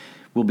both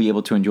will be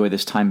able to enjoy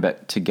this time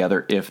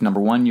together if, number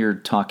one, you're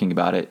talking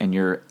about it and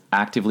you're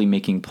actively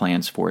making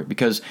plans for it.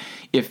 Because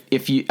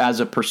if you, as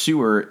a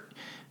pursuer,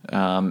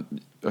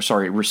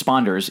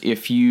 responders,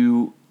 if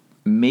you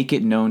make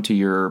it known to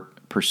your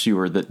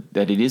pursuer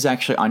that it is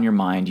actually on your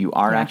mind, you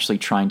are actually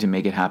trying to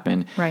make it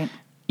happen. Right.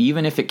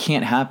 Even if it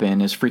can't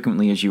happen as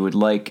frequently as you would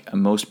like,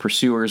 most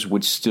pursuers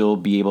would still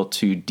be able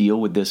to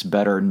deal with this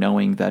better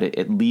knowing that it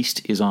at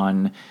least is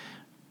on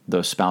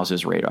the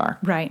spouse's radar.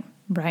 Right.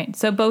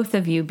 So both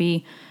of you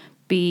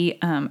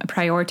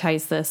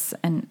prioritize this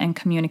and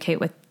communicate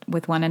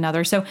with one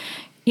another. So,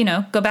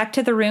 go back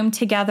to the room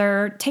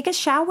together, take a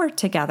shower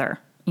together,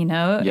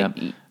 Yep.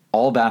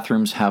 all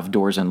bathrooms have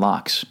doors and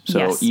locks. So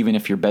Yes. even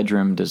if your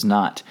bedroom does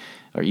not,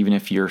 or even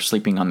if you're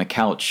sleeping on the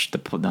couch,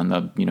 on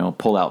the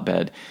pull-out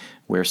bed,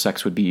 where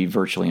sex would be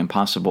virtually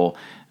impossible,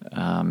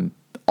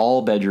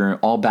 all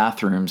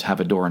bathrooms have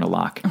a door and a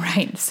lock.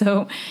 Right.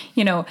 So,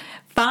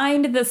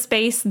 find the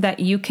space that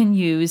you can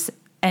use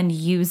and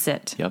use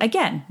it. Yep.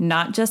 Again,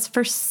 not just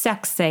for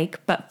sex sake,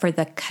 but for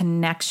the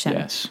connection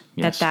Yes.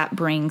 that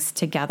brings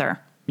together.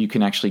 You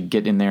can actually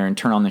get in there and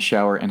turn on the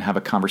shower and have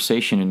a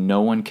conversation, and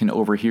no one can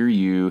overhear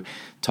you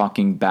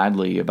talking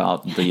badly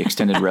about the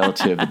extended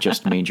relative that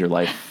just made your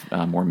life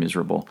more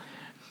miserable.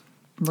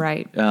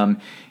 Right.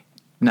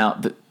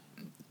 Now,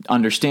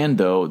 understand,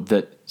 though,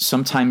 that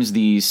sometimes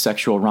these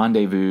sexual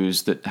rendezvous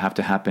that have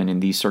to happen in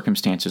these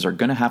circumstances are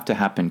going to have to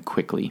happen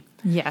quickly.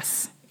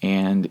 Yes.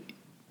 And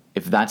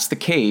if that's the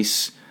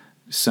case,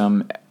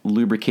 some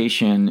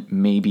lubrication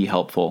may be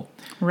helpful.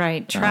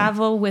 Right.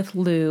 Travel with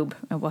lube.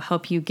 It will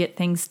help you get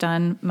things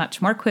done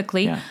much more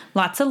quickly. Yeah.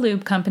 Lots of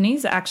lube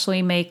companies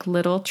actually make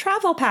little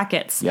travel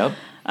packets. Yep.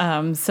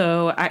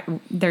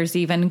 There's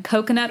even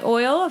coconut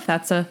oil, if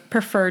that's a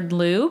preferred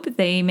lube.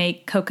 They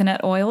make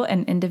coconut oil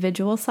in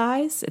individual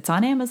size. It's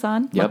on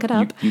Amazon. Yep. Look it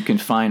up. You can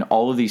find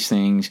all of these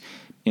things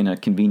in a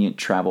convenient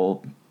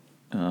travel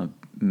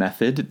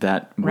method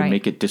that would Right.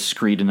 make it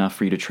discreet enough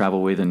for you to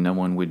travel with and no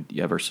one would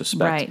ever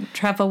suspect. Right.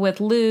 Travel with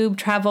lube,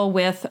 travel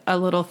with a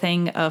little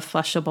thing of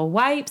flushable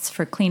wipes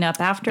for cleanup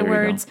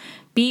afterwards.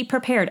 Be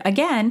prepared.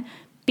 Again,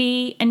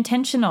 be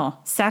intentional.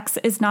 Sex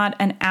is not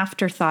an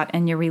afterthought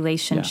in your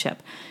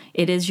relationship.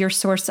 It is your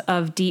source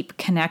of deep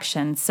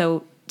connection.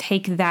 So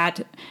take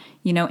that,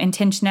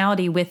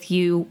 intentionality with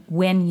you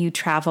when you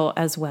travel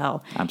as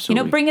well.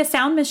 Absolutely. Bring a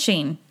sound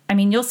machine. I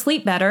mean, you'll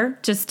sleep better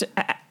just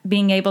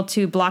being able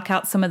to block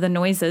out some of the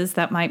noises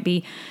that might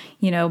be,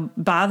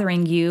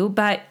 bothering you,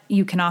 but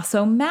you can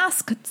also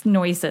mask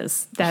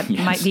noises that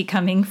Yes. might be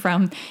coming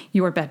from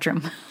your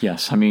bedroom.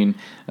 Yes. I mean,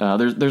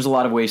 there's a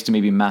lot of ways to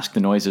maybe mask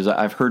the noises.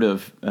 I've heard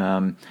of,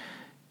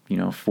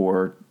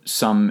 for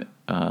some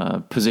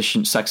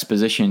sex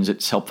positions,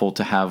 it's helpful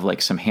to have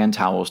like some hand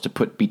towels to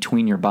put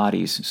between your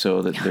bodies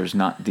so that there's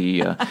not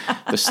the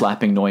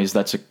slapping noise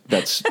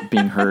that's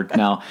being heard.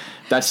 Now,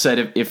 that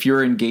said, if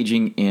you're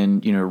engaging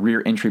in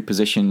rear entry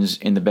positions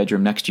in the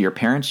bedroom next to your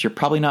parents, you're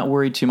probably not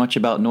worried too much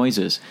about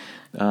noises.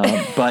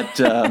 But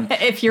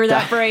If you're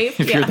that brave.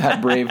 if you're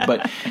that brave,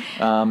 but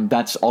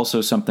that's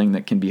also something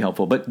that can be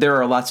helpful. But there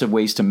are lots of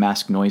ways to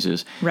mask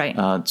noises. Right.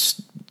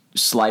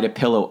 Slide a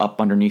pillow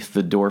up underneath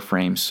the door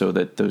frame so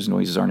that those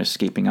noises aren't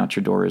escaping out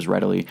your door as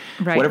readily.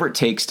 Right. Whatever it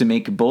takes to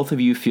make both of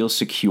you feel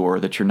secure,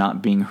 that you're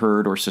not being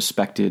heard or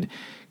suspected,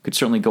 could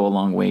certainly go a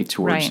long way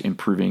towards Right.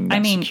 improving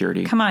that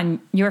security. Come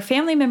on, your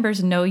family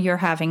members know you're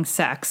having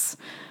sex.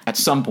 At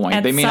some point.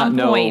 At They may not some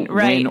know point,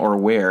 right. when or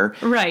where.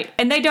 Right.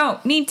 And they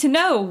don't need to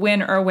know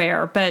when or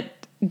where,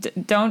 but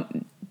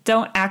don't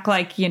act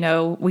like,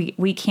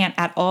 we can't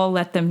at all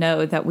let them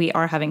know that we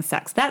are having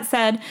sex. That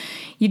said,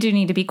 you do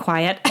need to be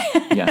quiet.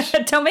 Yes.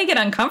 Don't make it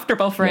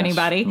uncomfortable for Yes,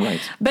 anybody. right,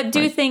 But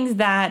do right. things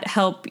that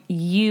help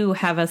you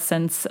have a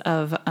sense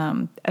of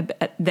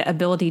the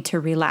ability to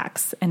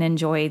relax and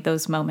enjoy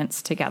those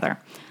moments together.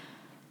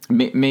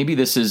 Maybe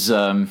this is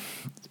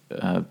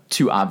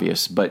too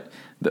obvious, but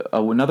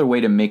another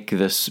way to make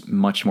this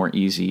much more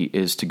easy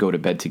is to go to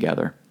bed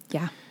together.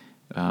 Yeah.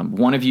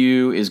 One of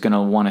you is going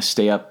to want to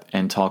stay up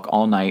and talk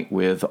all night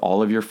with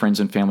all of your friends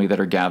and family that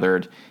are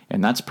gathered,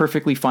 and that's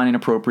perfectly fine and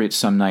appropriate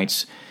some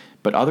nights.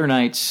 But other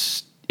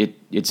nights,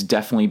 it's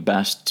definitely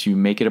best to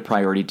make it a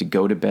priority to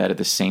go to bed at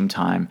the same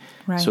time,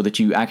 Right. so that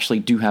you actually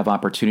do have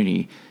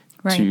opportunity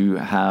Right. to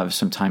have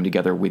some time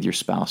together with your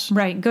spouse.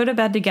 Right. Go to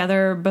bed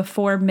together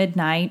before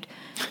midnight,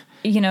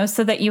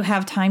 so that you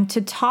have time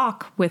to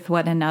talk with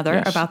one another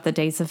Yes. about the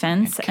day's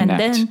events And and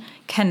connect. then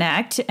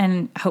connect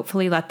and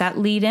hopefully let that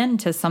lead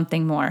into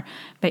something more.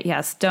 But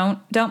yes, don't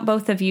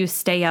both of you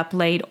stay up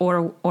late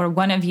or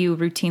one of you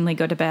routinely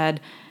go to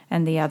bed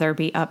and the other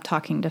be up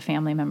talking to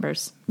family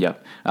members.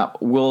 Yep.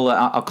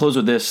 I'll close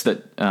with this,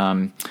 that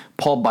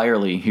Paul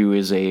Byerly, who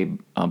is a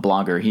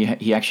blogger,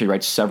 he actually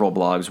writes several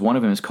blogs. One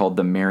of them is called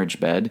The Marriage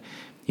Bed.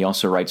 He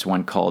also writes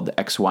one called The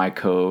XY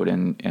Code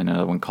and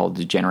another one called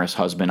The Generous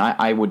Husband.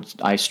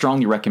 I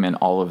strongly recommend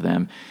all of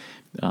them.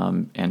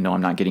 And no,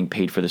 I'm not getting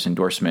paid for this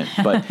endorsement.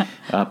 But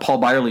Paul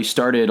Byerly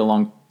started a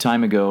long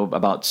time ago,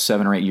 about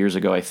 7 or 8 years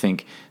ago, I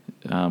think,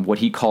 what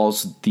he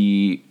calls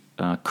the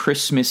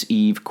Christmas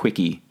Eve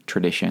quickie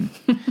tradition.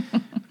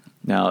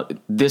 Now,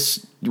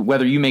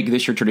 whether you make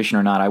this your tradition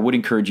or not, I would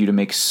encourage you to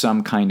make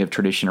some kind of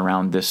tradition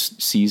around this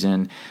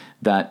season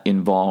that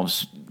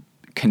involves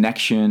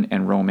connection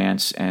and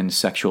romance and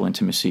sexual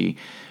intimacy.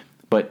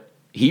 But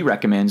he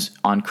recommends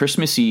on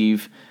Christmas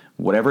Eve,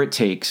 whatever it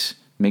takes,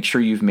 make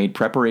sure you've made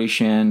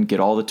preparation, get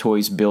all the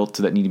toys built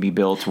that need to be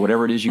built,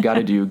 whatever it is you got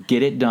to do,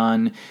 get it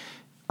done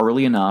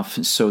early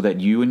enough so that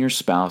you and your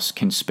spouse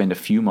can spend a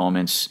few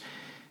moments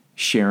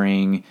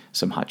sharing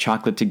some hot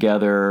chocolate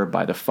together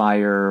by the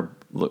fire,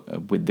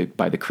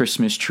 by the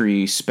Christmas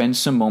tree, spend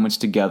some moments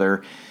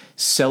together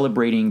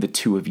celebrating the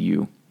two of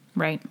you.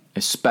 Right.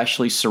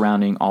 Especially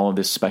surrounding all of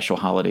this special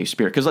holiday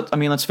spirit. Because,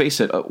 let's face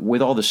it, with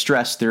all the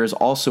stress, there is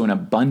also an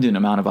abundant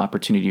amount of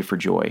opportunity for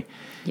joy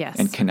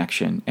and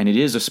connection. And it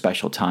is a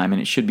special time,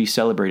 and it should be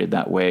celebrated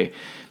that way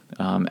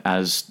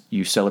as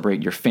you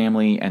celebrate your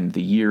family and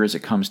the year as it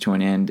comes to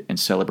an end and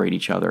celebrate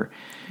each other.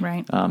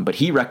 Right. But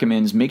he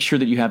recommends make sure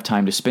that you have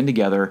time to spend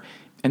together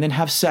and then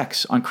have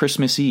sex on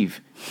Christmas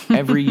Eve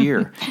every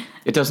year.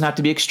 It doesn't have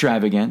to be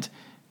extravagant,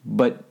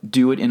 but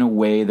do it in a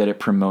way that it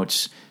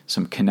promotes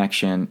some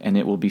connection, and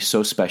it will be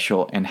so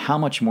special. And how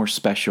much more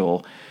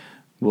special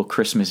will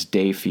Christmas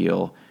Day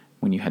feel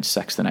when you had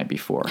sex the night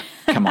before?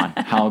 Come on,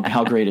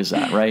 how great is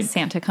that, right?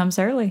 Santa comes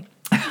early.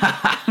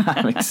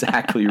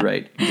 Exactly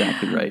right.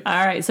 Exactly right.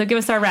 All right, so give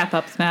us our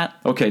wrap-ups, Matt.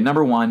 Okay,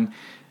 number one,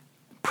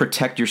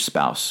 protect your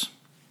spouse.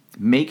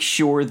 Make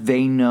sure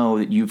they know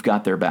that you've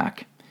got their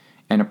back,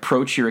 and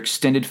approach your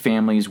extended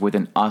families with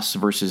an us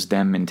versus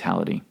them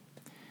mentality.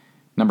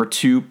 Number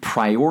two,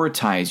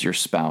 prioritize your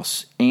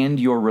spouse and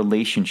your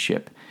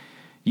relationship.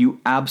 You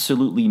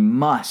absolutely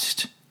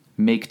must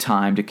make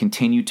time to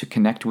continue to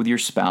connect with your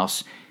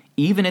spouse,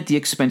 even at the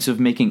expense of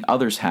making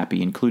others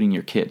happy, including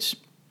your kids.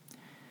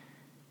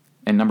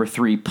 And number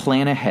three,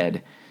 plan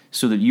ahead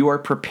so that you are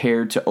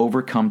prepared to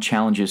overcome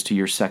challenges to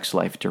your sex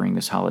life during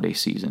this holiday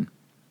season.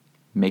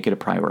 Make it a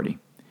priority.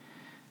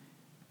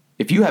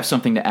 If you have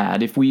something to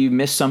add, if we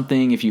missed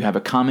something, if you have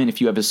a comment,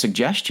 if you have a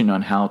suggestion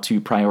on how to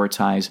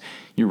prioritize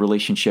your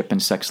relationship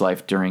and sex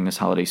life during this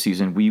holiday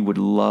season, we would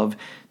love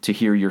to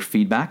hear your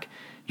feedback,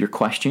 your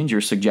questions,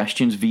 your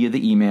suggestions via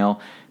the email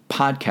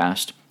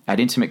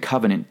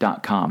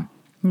podcast@intimatecovenant.com.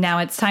 Now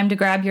it's time to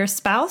grab your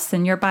spouse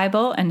and your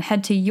Bible and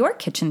head to your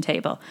kitchen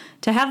table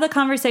to have the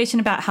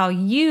conversation about how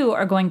you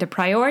are going to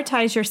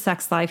prioritize your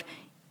sex life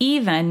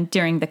even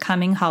during the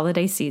coming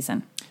holiday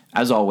season.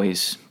 As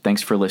always,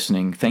 thanks for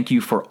listening. Thank you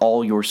for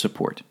all your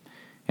support.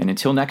 And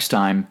until next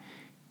time,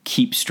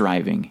 keep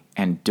striving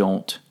and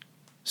don't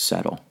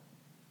settle.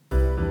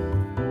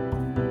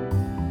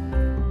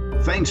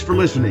 Thanks for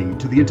listening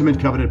to the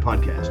Intimate Covenant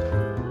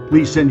Podcast.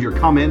 Please send your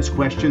comments,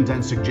 questions,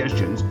 and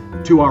suggestions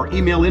to our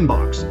email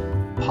inbox,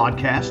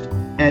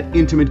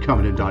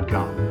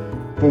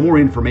 podcast@intimatecovenant.com. For more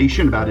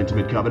information about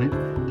Intimate Covenant,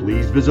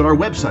 please visit our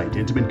website,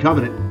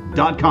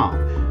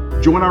 intimatecovenant.com.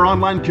 Join our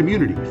online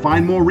community,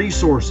 find more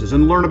resources,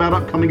 and learn about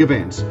upcoming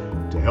events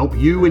to help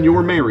you and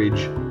your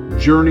marriage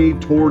journey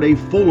toward a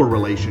fuller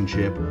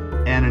relationship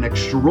and an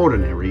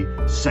extraordinary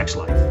sex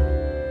life.